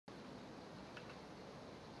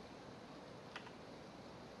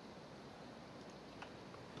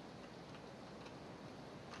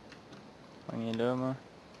est là, moi.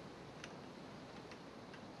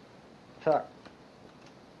 Tac.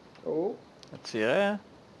 Oh. Ça tirait, hein?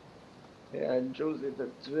 Et Joe s'est fait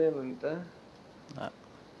tuer en même temps. Ah.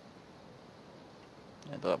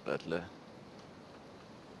 Il y a un drop là.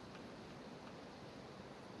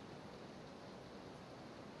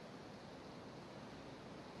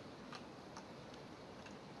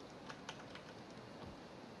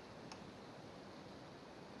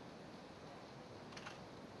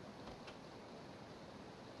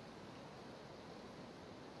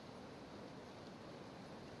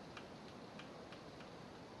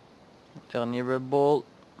 Dernier Red Bull.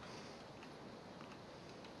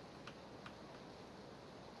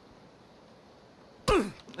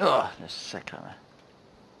 Oh, le sacrement.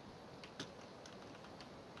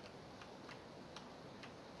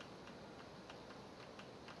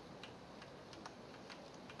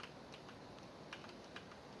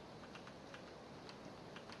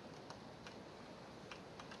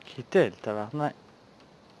 Qui était le tabarnak?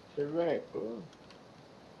 Je sais bien pas.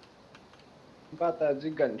 J'ai pas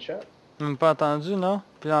entendu gunshot. Même pas entendu, non?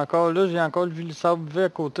 Puis encore là, j'ai encore vu le sable V à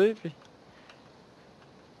côté, puis...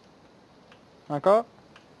 Encore?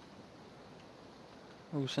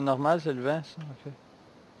 Ou c'est normal, c'est le vent, ça? Ok.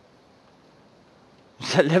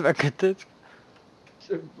 Ça lève à côté, tu... Je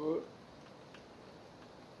sais pas.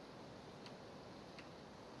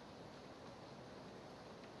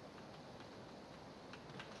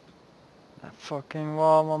 La fucking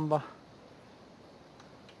wall, mon bas.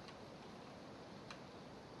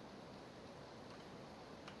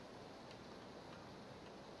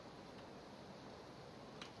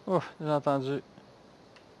 Ouf, j'ai entendu.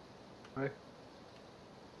 Ouais.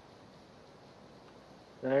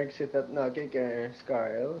 Il y en a un qui s'est fait knocker avec un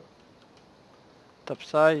Skyl. Top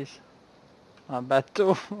 16. En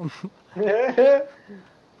bateau.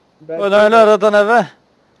 Bateau, Oh non, là, en avant.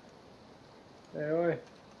 Eh ouais.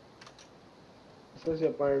 Ça, c'est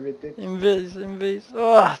pas un VT. Il me vise, il me vise.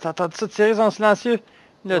 Oh, t'as entendu ça tirer son silencieux?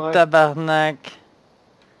 Le Ouais. tabarnak.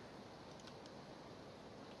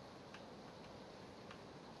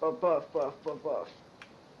 Pop off, pop, pop off.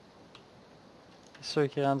 C'est sûr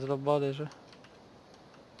qu'il est rendu là-bas déjà.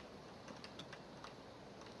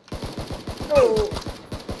 Oh!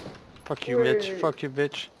 Fuck you, Oui. bitch. Fuck you,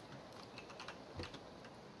 bitch.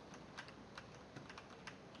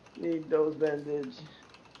 Need those bandages.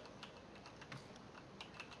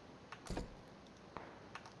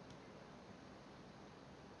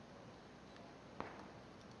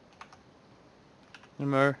 Il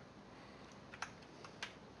meurt.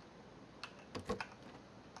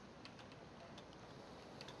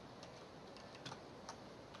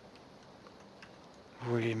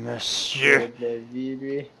 Oui, monsieur. De la vie,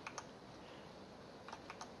 lui.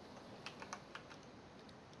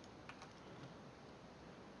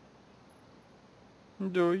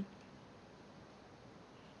 Douille.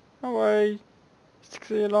 Ah ouais. C'est que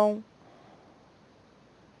c'est long.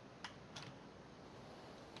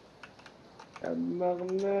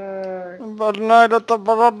 Tabarnak. Tabarnak, le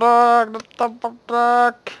tabarnak, le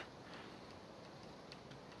tabarnak.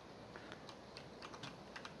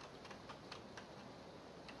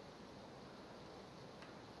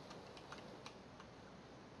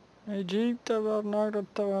 Hey Jeep, tabarnak, le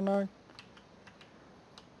tabarnak.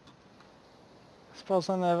 Ça se passe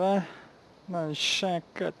en avant. Dans le champ à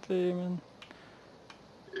côté, man.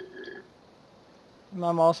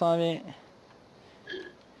 Ma mort s'en vient.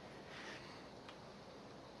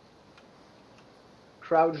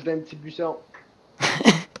 Crouch d'un petit buisson.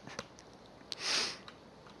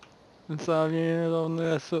 Il s'en vient, on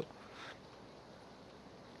est à ça.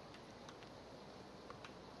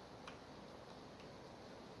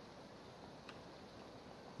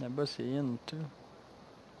 Là-bas, c'est in, tout.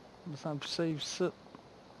 Je me sens plus safe, ça.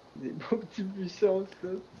 Des beaux petits buissons, ça.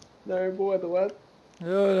 Dans un beau à droite.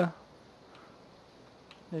 Là, là.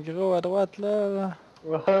 Les gros à droite, là.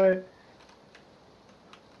 Ouais.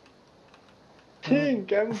 Tiens,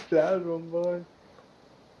 camouflage, mon boy.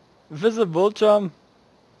 Visible, chum.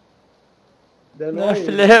 De Le loin,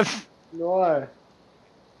 flip. noir.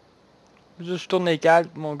 Juste, je tourne les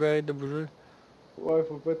calques, mon gars, arrête de bouger. Ouais,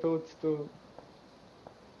 faut pas trop tu tournes.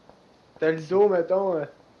 T'as le dos, mettons.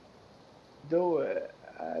 Dos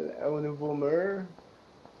au nouveau mur.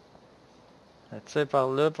 Tu sais, par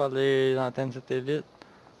là, par les antennes satellites.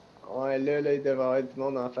 Ouais, là, il devrait y avoir du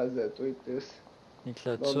monde en face de toi et tous. Les Bon, ils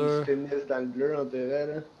se clôtures. finissent dans le bleu, on dirait,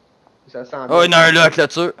 là. Ça sent Oh, bien. il y en a un là,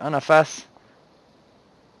 clôture, en face.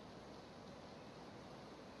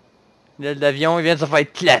 L'aile d'avion, il vient de se faire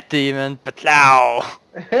éclater, man. Patlau!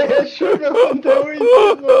 Je suis le monde de oui,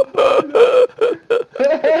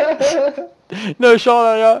 Le char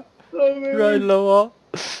derrière. Je vais aller le voir.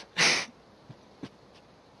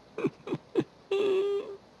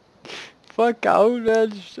 Fuck out,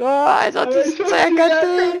 man. Ah, ils sont tous à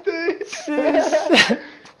côté. 6.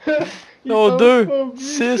 Ils sont 2.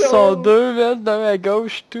 6 sont 2, man. Dans ma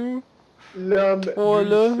gauche, tout. L'homme 3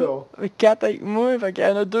 là. 4 avec moi. Fait qu'il y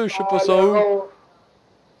en a 2, je sais pas ça où.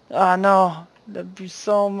 Ah non. Le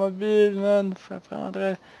buisson mobile, man. Ça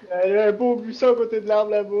prendrait. Il y a un beau buisson à côté de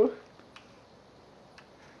l'arbre là-bas.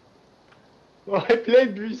 Ouais, plein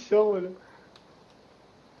de buissons là.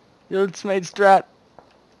 Ultimate Strat.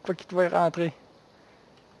 Pas qu'il devait rentrer.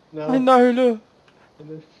 Non. Il y en a un là. Il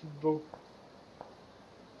y en a si beau.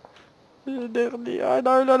 Le dernier. Ah, il y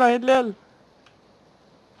en a un là dans de l'aile.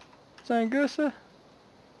 C'est un gars ça?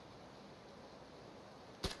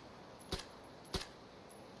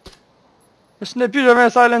 Je n'ai plus jamais un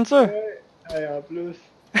silencer. Ouais, hey, en plus.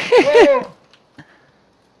 Oh!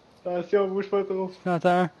 Attention, bouge pas trop. J'entends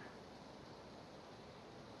un.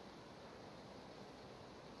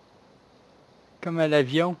 Comme à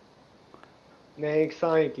l'avion. Il y en a que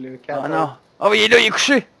 5 là, 4. Oh non. Oh oui, il est là, il est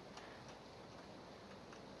couché.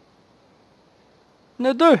 Il y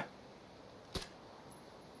en a 2.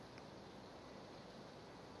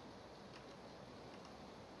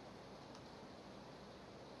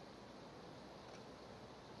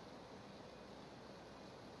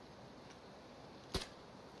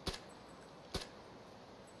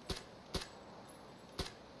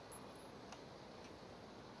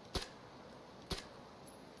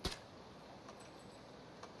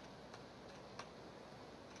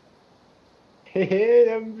 Hé hé,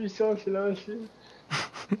 l'homme buisson s'est lâché.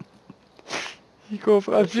 Il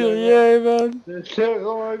comprend plus rien, man. Le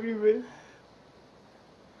clairon arrivé.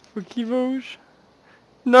 Faut qu'il bouge.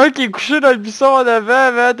 Il y en a un qui est couché dans le buisson en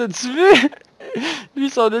avant, man. T'as-tu vu? Lui,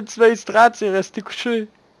 son ultimate strat, c'est resté couché.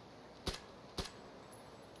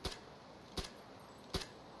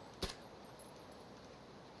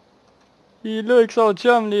 Il est là avec son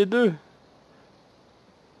chum, les deux.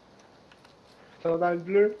 Ils sont dans le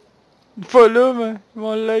bleu. Pas là, mais ils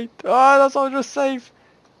vont l'être. Ah, là, ils sont juste safe.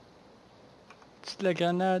 C'est de la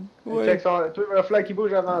grenade. Ouais. Check son... Toi, il va falloir qu'il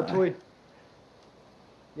bouge avant toi.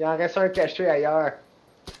 Il en reste un caché ailleurs.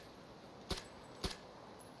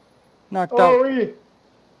 Knocked Oh out. oui!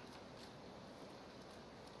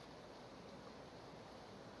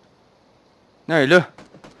 Non, il est là.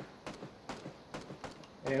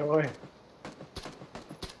 Eh ouais.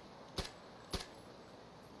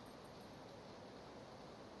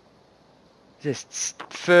 Cette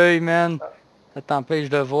petite feuille, man. Ça t'empêche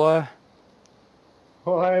de voir.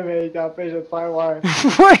 Ouais, mais il t'empêche de te faire voir.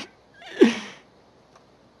 Ouais!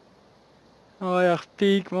 Ouais, il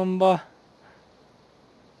repique, mon bas.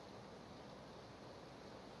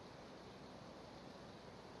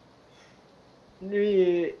 Lui, il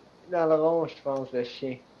est dans le rond, je pense, le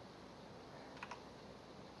chien.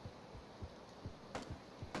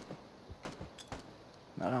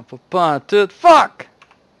 Me rend pas en tout. Fuck!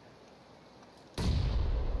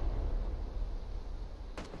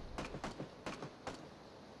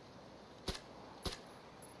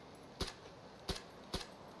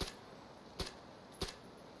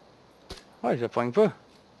 Ouais, je le pogne pas.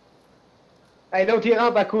 Hey, l'autre, il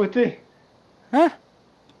rampe à côté. Hein?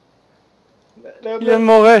 Là, Il vient de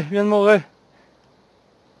mourir, il vient de mourir.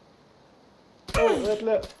 Oh, reste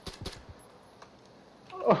là.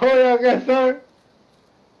 Oh, il en reste un.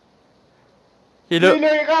 Il est là.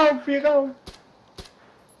 Il rampe, il rampe.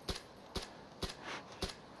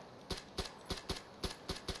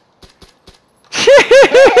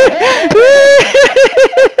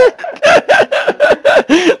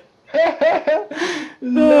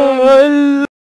 Non!